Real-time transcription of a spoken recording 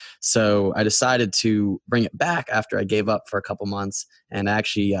So I decided to bring it back after I gave up for a couple months, and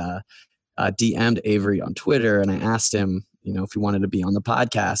actually DM'd Avery on Twitter, and I asked him, if he wanted to be on the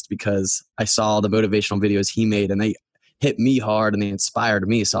podcast, because I saw the motivational videos he made and they hit me hard and they inspired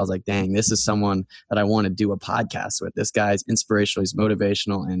me. So I was like, dang, this is someone that I want to do a podcast with. This guy's inspirational, he's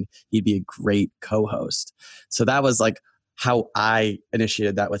motivational, and he'd be a great co-host. So that was like how I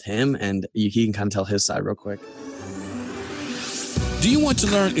initiated that with him, and he can kind of tell his side real quick. Do you want to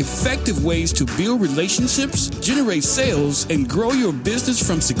learn effective ways to build relationships, generate sales, and grow your business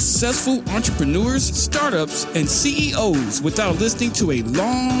from successful entrepreneurs, startups, and CEOs without listening to a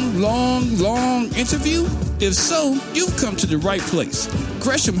long interview? If so, you've come to the right place.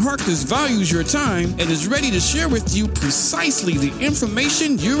 Gresham Harkless values your time and is ready to share with you precisely the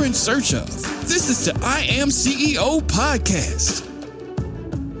information you're in search of. This is the I Am CEO podcast.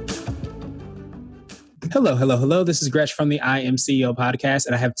 Hello. This is Gresh from the I Am CEO podcast,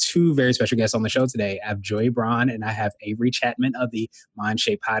 and I have two very special guests on the show today. I have Joey Braun and I have Avery Chapman of the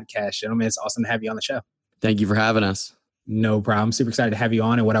Mindshape podcast. Gentlemen, it's awesome to have you on the show. Thank you for having us. No problem. Super excited to have you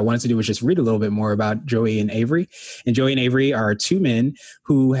on. And what I wanted to do was just read a little bit more about Joey and Avery. And Joey and Avery are two men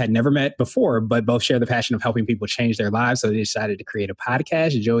who had never met before, but both share the passion of helping people change their lives. So they decided to create a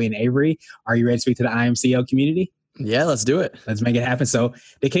podcast. Joey and Avery, are you ready to speak to the I Am CEO community? Yeah, let's do it. Let's make it happen. So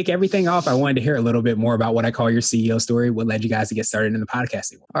to kick everything off, I wanted to hear a little bit more about what I call your CEO story. What led you guys to get started in the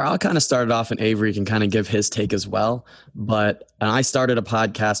podcasting world? All right, I'll kind of start it off, and Avery can kind of give his take as well. But I started a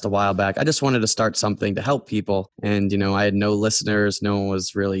podcast a while back. I just wanted to start something to help people. And, I had no listeners. No one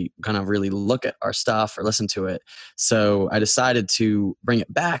was really look at our stuff or listen to it. So I decided to bring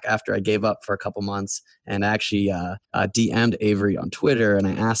it back after I gave up for a couple months, and actually DM'd Avery on Twitter, and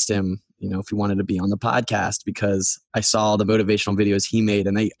I asked him, if he wanted to be on the podcast, because I saw the motivational videos he made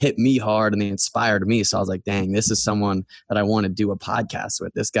and they hit me hard and they inspired me. So I was like, dang, this is someone that I want to do a podcast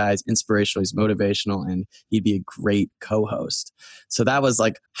with. This guy's inspirational, he's motivational, and he'd be a great co-host. So that was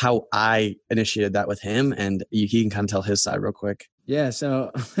like how I initiated that with him, and he can kind of tell his side real quick. Yeah.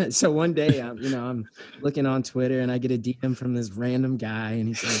 So one day, I'm looking on Twitter and I get a DM from this random guy, and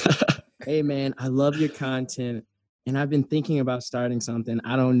he's like, hey man, I love your content. And I've been thinking about starting something.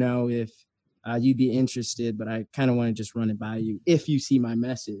 I don't know if you'd be interested, but I kind of want to just run it by you if you see my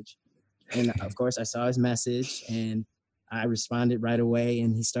message. And of course, I saw his message and I responded right away.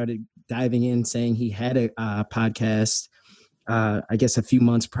 And he started diving in, saying he had a podcast, I guess a few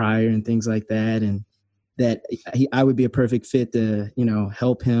months prior and things like that. And that I would be a perfect fit to,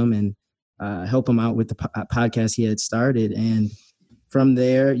 help him and help him out with the podcast he had started. And from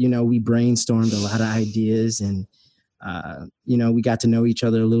there, we brainstormed a lot of ideas, and we got to know each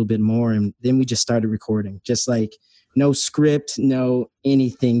other a little bit more, and then we just started recording, just like no script, no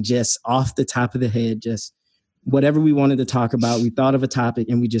anything, just off the top of the head, just whatever we wanted to talk about. We thought of a topic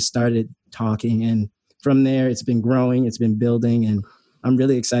and we just started talking. And from there, it's been growing, it's been building, and I'm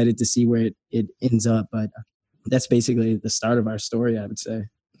really excited to see where it ends up. But that's basically the start of our story, I would say.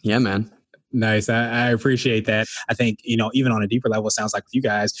 Yeah, man. Nice. I appreciate that. I think, even on a deeper level, it sounds like with you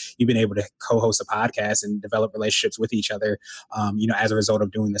guys, you've been able to co-host a podcast and develop relationships with each other, as a result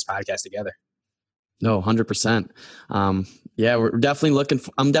of doing this podcast together. No, 100%. Yeah, I'm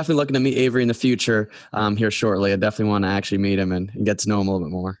definitely looking to meet Avery in the future here shortly. I definitely want to actually meet him and get to know him a little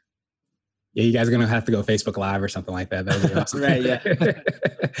bit more. Yeah, you guys are going to have to go Facebook Live or something like that. That would be awesome. Right,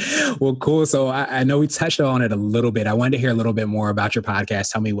 yeah. Well, cool. So I know we touched on it a little bit. I wanted to hear a little bit more about your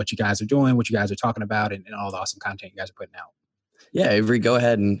podcast. Tell me what you guys are doing, what you guys are talking about, and all the awesome content you guys are putting out. Yeah, Avery, go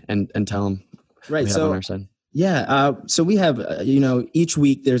ahead and tell them. Right. So on our side. Yeah. So we have, each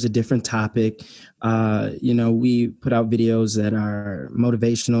week there's a different topic. We put out videos that are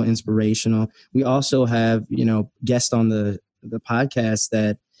motivational, inspirational. We also have, guests on the podcast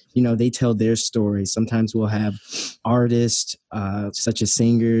that, they tell their stories. Sometimes we'll have artists, such as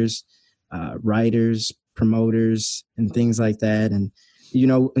singers, writers, promoters, and things like that. And,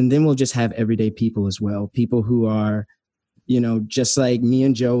 and then we'll just have everyday people as well. People who are, just like me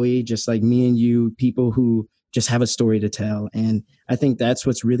and Joey, just like me and you, people who just have a story to tell. And I think that's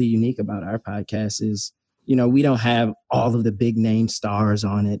what's really unique about our podcast is, we don't have all of the big name stars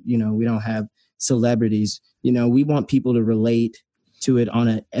on it. We don't have celebrities. We want people to relate to it on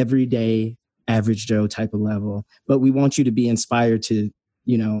an everyday average Joe type of level, but we want you to be inspired to,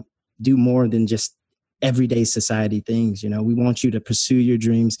 do more than just everyday society things. We want you to pursue your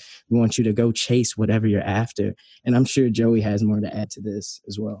dreams. We want you to go chase whatever you're after. And I'm sure Joey has more to add to this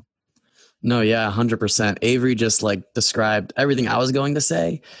as well. No, yeah, 100%. Avery just described everything I was going to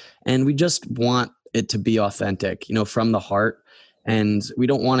say. And we just want it to be authentic, from the heart. And we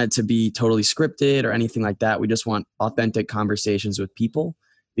don't want it to be totally scripted or anything like that. We just want authentic conversations with people.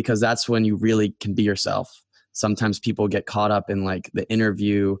 because that's when you really can be yourself. Sometimes people get caught up in like the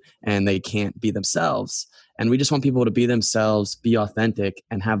interview and they can't be themselves. And we just want people to be themselves, be authentic,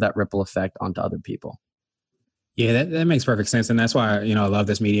 and have that ripple effect onto other people. Yeah, that makes perfect sense. And that's why, I love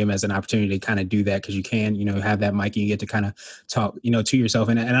this medium as an opportunity to kind of do that, because you can, have that mic and you get to kind of talk, to yourself.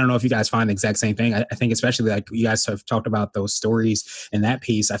 And I don't know if you guys find the exact same thing. I think especially like you guys have talked about those stories and that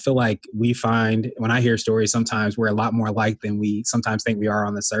piece. I feel like we find when I hear stories, sometimes we're a lot more alike than we sometimes think we are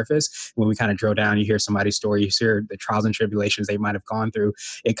on the surface. When we kind of drill down, you hear somebody's story, you hear the trials and tribulations they might have gone through.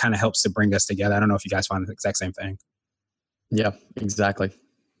 It kind of helps to bring us together. I don't know if you guys find the exact same thing. Yeah, exactly.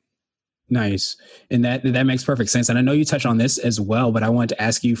 Nice. And that makes perfect sense. And I know you touched on this as well, but I wanted to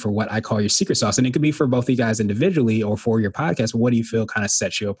ask you for what I call your secret sauce. And it could be for both of you guys individually or for your podcast. But what do you feel kind of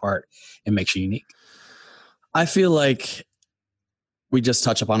sets you apart and makes you unique? I feel like we just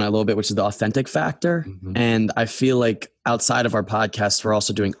touch upon it a little bit, which is the authentic factor. Mm-hmm. And I feel like outside of our podcast, we're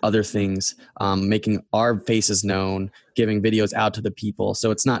also doing other things, making our faces known, giving videos out to the people.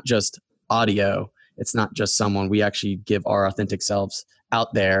 So it's not just audio. It's not just someone. We actually give our authentic selves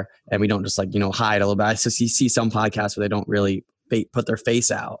out there, and we don't just like, hide a little bit. I see some podcasts where they don't really put their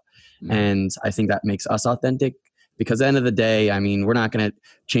face out. Mm-hmm. And I think that makes us authentic, because at the end of the day, I mean, we're not going to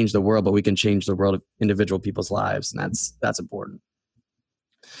change the world, but we can change the world of individual people's lives. And that's important.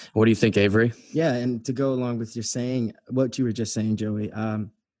 What do you think, Avery? Yeah. And to go along with what you were just saying, Joey,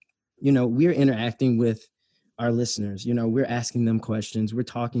 we're interacting with our listeners, we're asking them questions. We're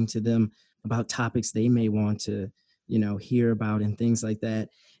talking to them about topics they may want to, hear about and things like that.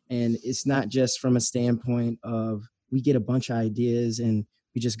 And it's not just from a standpoint of we get a bunch of ideas and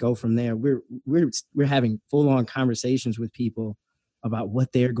we just go from there. We're having full on conversations with people about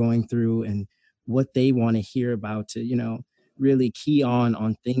what they're going through and what they want to hear about to, really key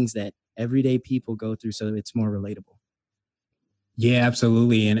on things that everyday people go through so it's more relatable. Yeah,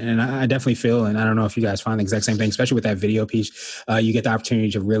 absolutely. And I definitely feel, and I don't know if you guys find the exact same thing, especially with that video piece, you get the opportunity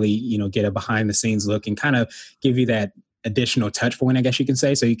to really, get a behind the scenes look and kind of give you that additional touch point, I guess you can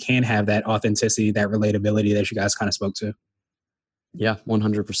say. So you can have that authenticity, that relatability that you guys kind of spoke to. Yeah,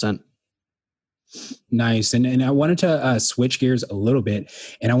 100%. Nice. And I wanted to switch gears a little bit,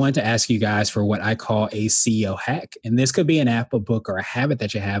 and I wanted to ask you guys for what I call a CEO hack. And this could be an app, a book, or a habit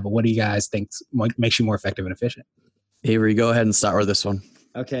that you have, but what do you guys think makes you more effective and efficient? Avery, go ahead and start with this one.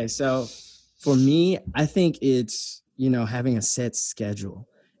 Okay. So for me, I think it's, having a set schedule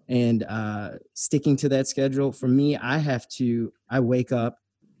and sticking to that schedule. For me, I wake up,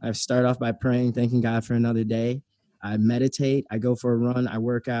 I start off by praying, thanking God for another day. I meditate, I go for a run, I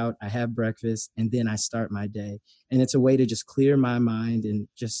work out, I have breakfast, and then I start my day. And it's a way to just clear my mind and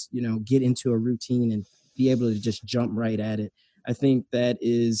just, get into a routine and be able to just jump right at it. I think that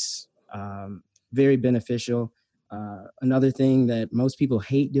is very beneficial. Another thing that most people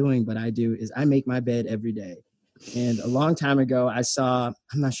hate doing, but I do, is I make my bed every day. And a long time ago, I'm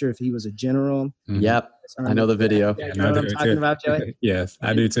not sure if he was a general. Mm-hmm. Yep. I know the video. You know what I'm talking about, Joey? Yes,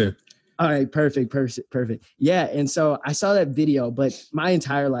 I do too. All right. Perfect. Yeah. And so I saw that video, but my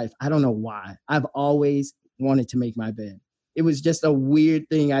entire life, I don't know why, I've always wanted to make my bed. It was just a weird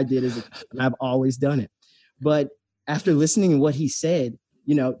thing I did and I've always done it. But after listening to what he said,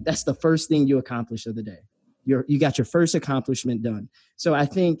 that's the first thing you accomplish of the day. You got your first accomplishment done. So I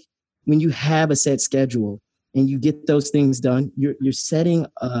think when you have a set schedule and you get those things done, you're setting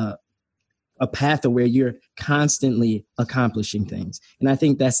a path of where you're constantly accomplishing things. And I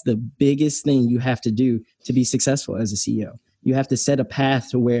think that's the biggest thing you have to do to be successful as a CEO. You have to set a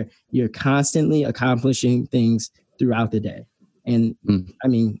path to where you're constantly accomplishing things throughout the day. And I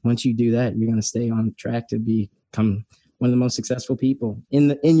mean, once you do that, you're going to stay on track to become one of the most successful people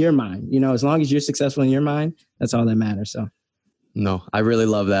in your mind. As long as you're successful in your mind, that's all that matters. So. No, I really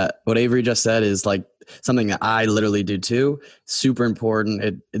love that. What Avery just said is like something that I literally do too. Super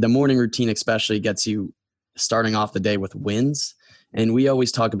important. The morning routine especially gets you starting off the day with wins. And we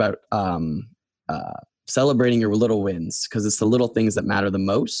always talk about celebrating your little wins, because it's the little things that matter the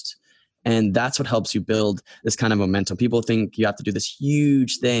most. And that's what helps you build this kind of momentum. People think you have to do this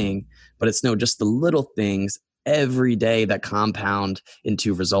huge thing, but it's just the little things every day that compound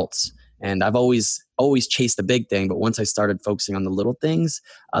into results. And I've always chased the big thing, but once I started focusing on the little things,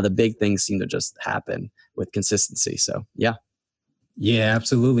 the big things seem to just happen with consistency. So, yeah. Yeah,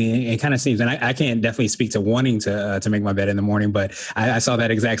 absolutely. It kind of seems, and I can't definitely speak to wanting to make my bed in the morning, but I saw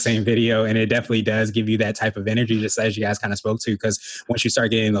that exact same video, and it definitely does give you that type of energy, just as you guys kind of spoke to, because once you start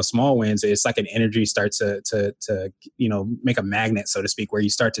getting those small wins, it's like an energy starts to make a magnet, so to speak, where you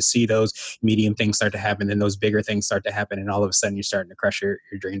start to see those medium things start to happen, then those bigger things start to happen, and all of a sudden you're starting to crush your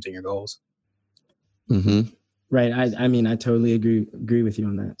dreams and your goals. Mm-hmm. Right. I mean, I totally agree with you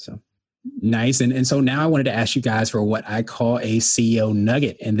on that. So nice. And so now I wanted to ask you guys for what I call a CEO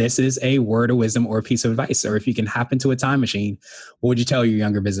nugget. And this is a word of wisdom or a piece of advice. Or if you can hop into a time machine, what would you tell your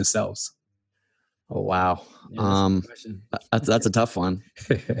younger business selves? Oh, wow. yeah, That's a tough one.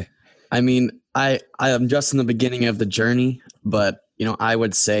 I mean, I am just in the beginning of the journey, but I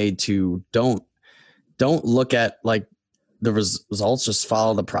would say to don't look at like the results, just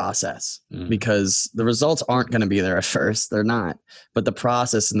follow the process, because the results aren't going to be there at first. They're not, but the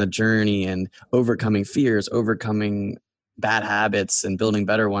process and the journey and overcoming fears, overcoming bad habits and building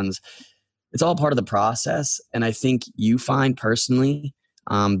better ones, it's all part of the process. And I think you find personally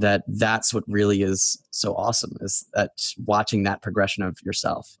that's what really is so awesome, is that watching that progression of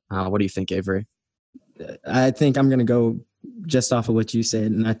yourself. What do you think, Avery? I think I'm going to go just off of what you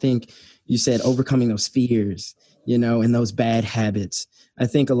said. And I think you said overcoming those fears, and those bad habits. I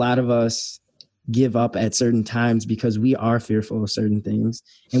think a lot of us give up at certain times because we are fearful of certain things.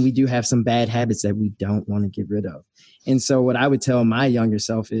 And we do have some bad habits that we don't want to get rid of. And so what I would tell my younger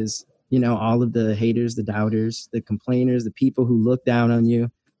self is, all of the haters, the doubters, the complainers, the people who look down on you,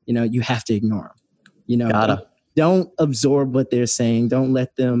 you have to ignore them. Don't absorb what they're saying. Don't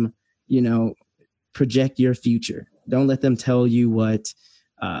let them, project your future. Don't let them tell you what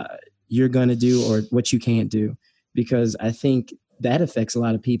you're going to do or what you can't do, because I think that affects a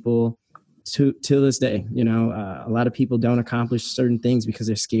lot of people to this day. A lot of people don't accomplish certain things because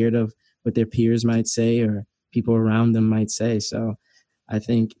they're scared of what their peers might say or people around them might say. So I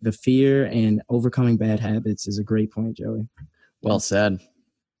think the fear and overcoming bad habits is a great point, Joey. Well said.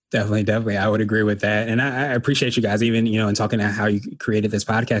 Definitely. I would agree with that. And I appreciate you guys even, in talking about how you created this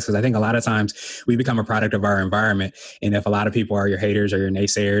podcast, because I think a lot of times we become a product of our environment. And if a lot of people are your haters or your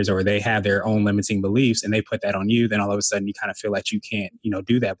naysayers, or they have their own limiting beliefs and they put that on you, then all of a sudden you kind of feel like you can't,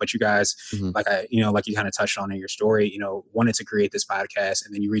 do that. But you guys, like you kind of touched on in your story, wanted to create this podcast,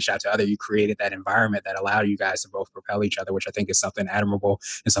 and then you reached out to you created that environment that allowed you guys to both propel each other, which I think is something admirable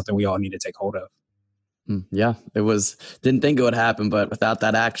and something we all need to take hold of. Yeah, didn't think it would happen, but without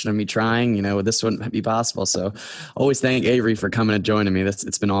that action of me trying, this wouldn't be possible. So always thank Avery for coming and joining me.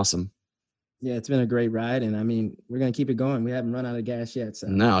 It's been awesome. Yeah, it's been a great ride. And I mean, we're going to keep it going. We haven't run out of gas yet. So.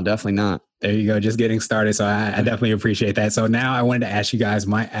 No, definitely not. There you go. Just getting started. So I definitely appreciate that. So now I wanted to ask you guys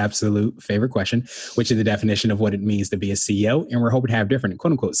my absolute favorite question, which is the definition of what it means to be a CEO. And we're hoping to have different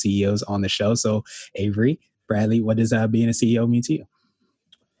quote unquote CEOs on the show. So Avery, Bradley, what does being a CEO mean to you?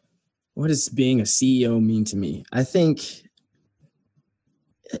 What does being a CEO mean to me? I think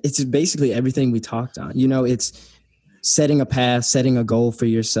it's basically everything we talked on. It's setting a path, setting a goal for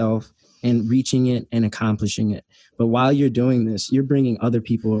yourself and reaching it and accomplishing it. But while you're doing this, you're bringing other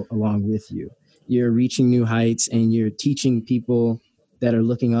people along with you. You're reaching new heights and you're teaching people that are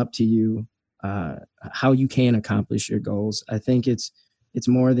looking up to you how you can accomplish your goals. I think it's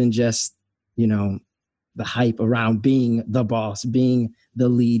more than just, the hype around being the boss, being the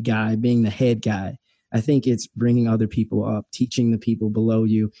lead guy, being the head guy. I think it's bringing other people up, teaching the people below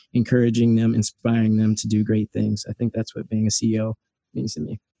you, encouraging them, inspiring them to do great things. I think that's what being a CEO means to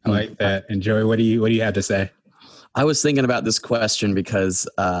me. I like that. And Joey, what do you have to say? I was thinking about this question because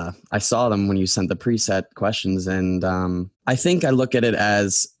I saw them when you sent the preset questions. And I think I look at it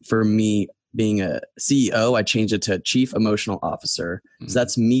as, for me, being a CEO, I changed it to Chief Emotional Officer. So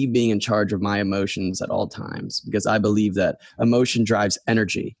that's me being in charge of my emotions at all times, because I believe that emotion drives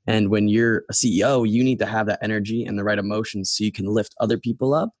energy. And when you're a CEO, you need to have that energy and the right emotions so you can lift other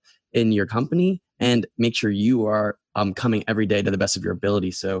people up in your company and make sure you are coming every day to the best of your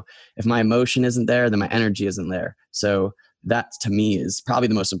ability. So if my emotion isn't there, then my energy isn't there. So that to me is probably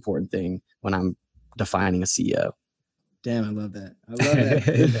the most important thing when I'm defining a CEO. Damn, I love that. I love that.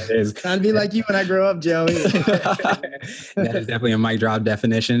 That is trying to be like you when I grow up, Joey. That is definitely a mic drop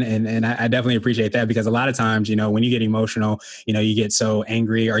definition. And I definitely appreciate that, because a lot of times, when you get emotional, you get so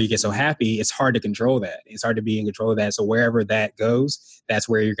angry or you get so happy, it's hard to control that. It's hard to be in control of that. So wherever that goes, that's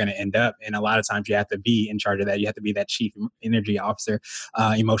where you're going to end up. And a lot of times you have to be in charge of that. You have to be that chief energy officer,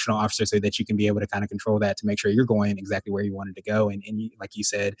 emotional officer, so that you can be able to kind of control that to make sure you're going exactly where you wanted to go. And you, like you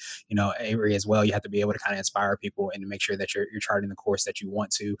said, Avery as well, you have to be able to kind of inspire people and to make sure that you're charting the course that you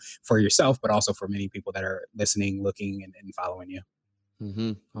want to for yourself, but also for many people that are listening, looking, and following you.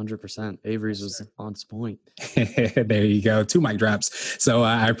 100%. Avery's was on point. There you go. 2 mic drops. So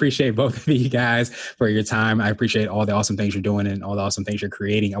I appreciate both of you guys for your time. I appreciate all the awesome things you're doing and all the awesome things you're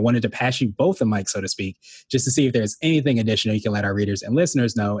creating. I wanted to pass you both the mic, so to speak, just to see if there's anything additional you can let our readers and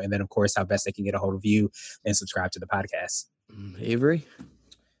listeners know. And then, of course, how best they can get a hold of you and subscribe to the podcast. Avery?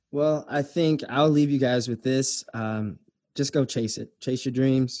 Well, I think I'll leave you guys with this. Just go chase it. Chase your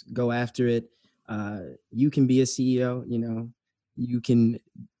dreams. Go after it. you can be a CEO, you know, you can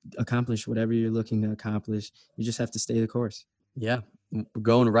accomplish whatever you're looking to accomplish. You just have to stay the course. Yeah.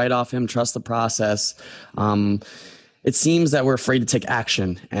 Going right off him, trust the process. It seems that we're afraid to take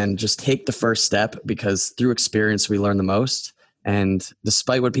action and just take the first step, because through experience, we learn the most. And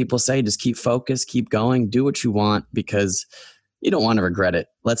despite what people say, just keep focused, keep going, do what you want, because you don't want to regret it.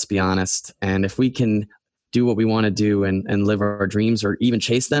 Let's be honest. And if we can do what we want to do and live our dreams or even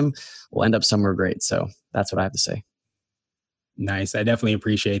chase them, we'll end up somewhere great. So that's what I have to say. Nice. I definitely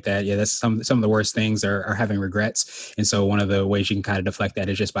appreciate that. Yeah, that's some of the worst things are having regrets. And so one of the ways you can kind of deflect that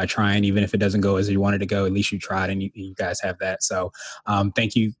is just by trying, even if it doesn't go as you wanted to go, at least you tried, and you guys have that. So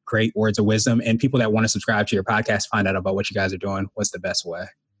thank you. Great words of wisdom. And people that want to subscribe to your podcast, find out about what you guys are doing, what's the best way?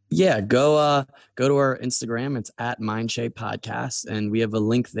 Yeah, go to our Instagram. It's at Mindshape Podcast, and we have a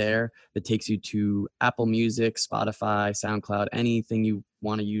link there that takes you to Apple Music, Spotify, SoundCloud, anything you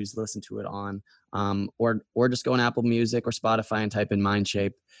want to use, listen to it on, or just go on Apple Music or Spotify and type in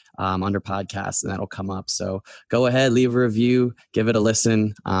Mindshape under podcasts, and that'll come up. So go ahead, leave a review, give it a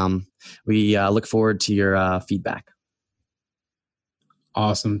listen. We look forward to your feedback.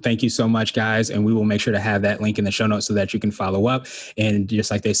 Awesome. Thank you so much, guys. And we will make sure to have that link in the show notes so that you can follow up. And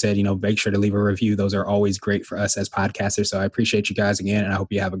just like they said, you know, make sure to leave a review. Those are always great for us as podcasters. So I appreciate you guys again, and I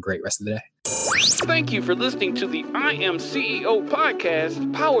hope you have a great rest of the day. Thank you for listening to the I Am CEO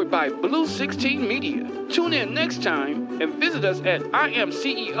podcast, powered by Blue 16 Media. Tune in next time and visit us at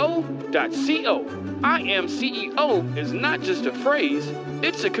imceo.co. I Am CEO is not just a phrase,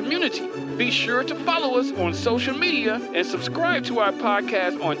 it's a community. Be sure to follow us on social media and subscribe to our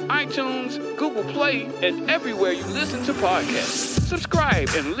podcast on iTunes, Google Play, and everywhere you listen to podcasts. Subscribe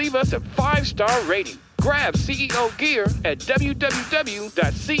and leave us a 5-star rating. Grab CEO Gear at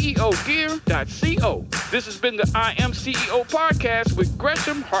www.ceogear.co. This has been the I Am CEO podcast with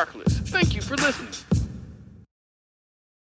Gresham Harkless. Thank you for listening.